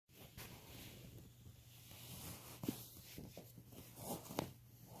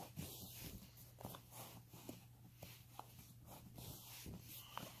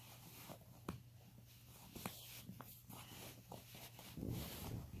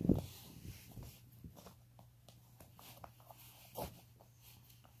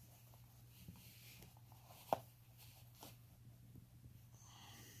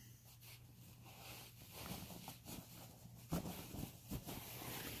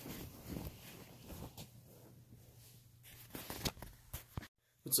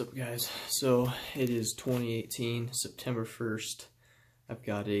What's up, guys? So it is 2018, September 1st. I've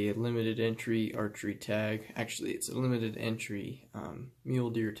got a limited entry archery tag. Actually, it's a limited entry mule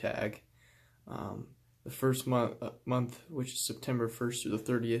deer tag. The first month, which is September 1st through the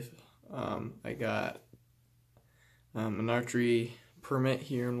 30th, I got an archery permit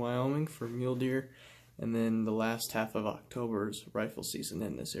here in Wyoming for mule deer. And then the last half of October is rifle season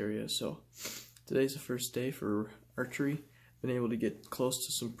in this area. So today's the first day for archery. Been able to get close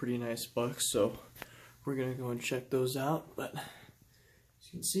to some pretty nice bucks, so we're gonna go and check those out. But as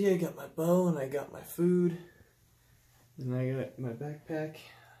you can see, I got my bow and I got my food, and I got my backpack,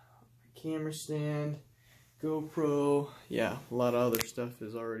 my camera stand, GoPro. Yeah, a lot of other stuff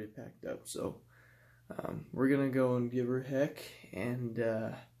is already packed up, so we're gonna go and give her a heck, and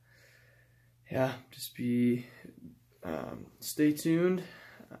yeah, just be stay tuned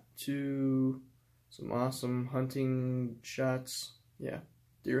to some awesome hunting shots. Yeah,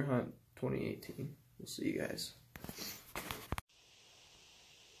 Deer Hunt 2018. We'll see you guys.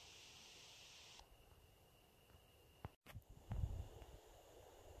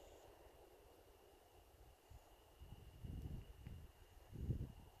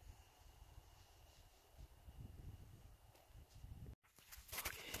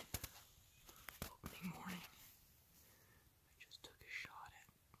 Opening morning. I just took a shot at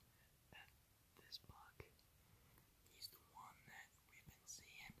this buck. He's the one that we've been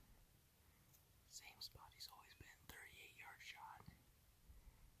seeing. Same spot he's always been, 38-yard shot.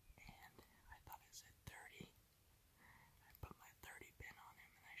 And I thought it said 30. I put my 30 pin on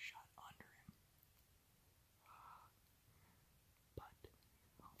him and I shot under him. But,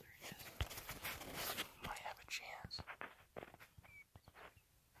 oh, there he is. Might have a chance.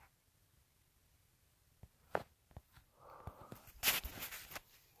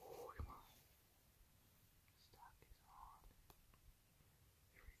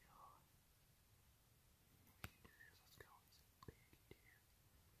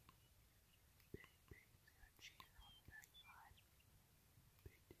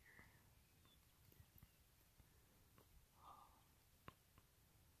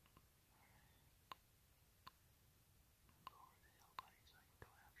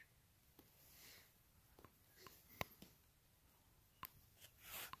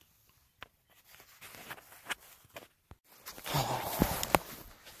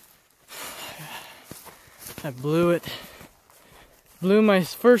 I blew it. Blew my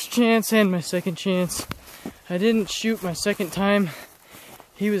first chance and my second chance. I didn't shoot my second time.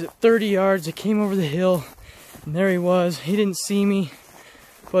 He was at 30 yards. I came over the hill, and there he was. He didn't see me,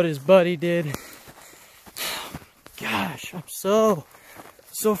 but his buddy did. Gosh, I'm so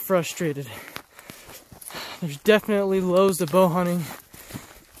frustrated. There's definitely lows to bow hunting.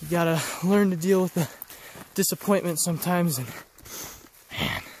 You gotta learn to deal with the disappointment sometimes, and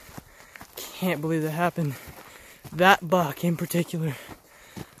man, can't believe that happened. That buck in particular,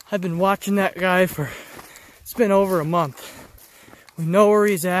 I've been watching that guy it's been over a month. We know where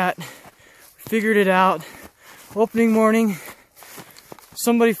he's at. We figured it out. Opening morning,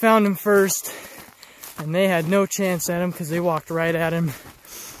 somebody found him first, and they had no chance at him because they walked right at him.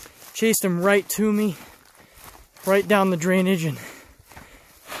 Chased him right to me, right down the drainage, and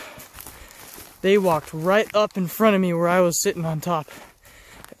they walked right up in front of me where I was sitting on top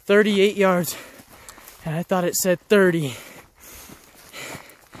at 38 yards. And I thought it said 30.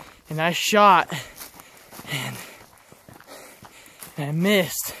 And I shot. And I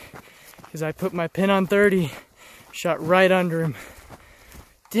missed. Because I put my pin on 30. Shot right under him.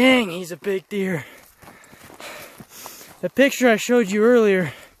 Dang, he's a big deer. The picture I showed you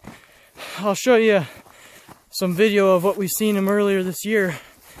earlier, I'll show you some video of what we've seen him earlier this year.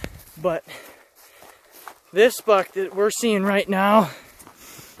 But this buck that we're seeing right now,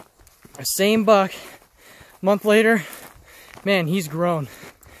 the same buck, a month later, man, he's grown.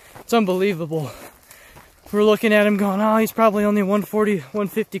 It's unbelievable. We're looking at him going, oh, he's probably only 140,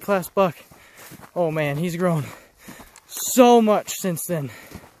 150 class buck. Oh man, he's grown so much since then.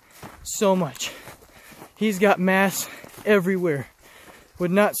 So much. He's got mass everywhere.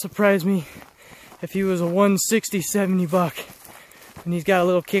 Would not surprise me if he was a 160, 70 buck. And he's got a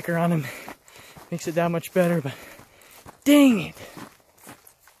little kicker on him. Makes it that much better, but dang it.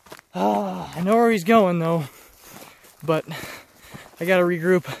 Oh, I know where he's going though, but I gotta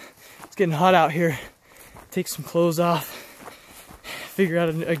regroup. It's getting hot out here. Take some clothes off, figure out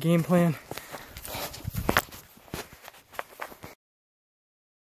a game plan.